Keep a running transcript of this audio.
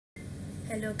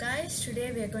Hello guys, today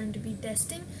we are going to be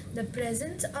testing the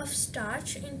presence of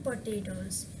starch in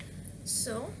potatoes.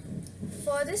 So,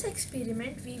 for this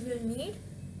experiment we will need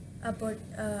a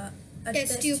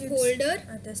test tube holder,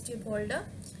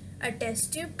 a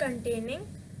test tube containing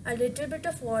a little bit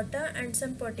of water and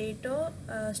some potato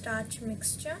starch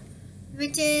mixture,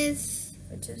 which is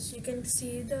you can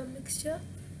see the mixture.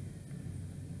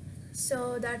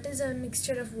 So that is a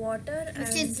mixture of water.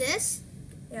 Which is this?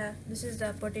 Yeah, this is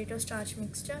the potato starch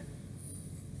mixture.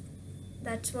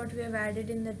 That's what we have added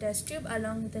in the test tube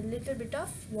along with a little bit of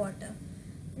water.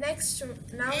 Next,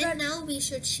 now we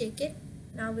should shake it.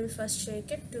 Now we'll first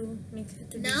shake it to mix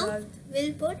it to now dissolve.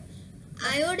 We'll put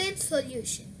iodine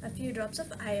solution. A few drops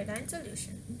of iodine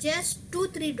solution. Just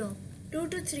 2-3 drops. 2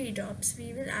 to 3 drops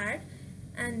we will add,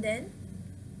 and then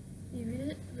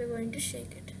we're going to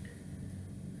shake it.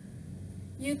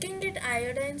 You can get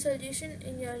iodine solution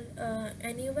in your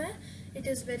anywhere. It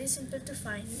is very simple to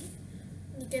find.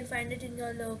 You can find it in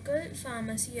your local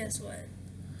pharmacy as well.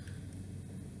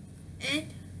 And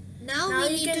now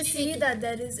we you can see that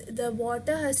the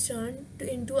water has turned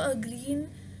into a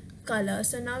green color.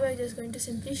 So now we're just going to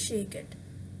simply shake it.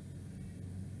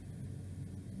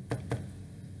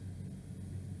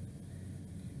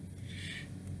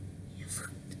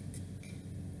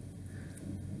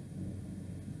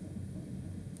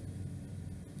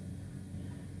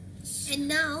 And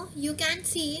now you can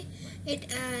see it.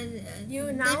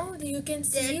 You can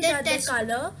see that the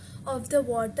color of the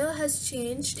water has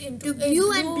changed into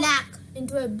blue and black.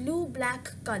 Into a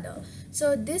blue-black color.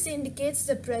 So this indicates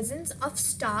the presence of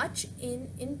starch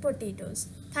in potatoes.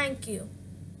 Thank you.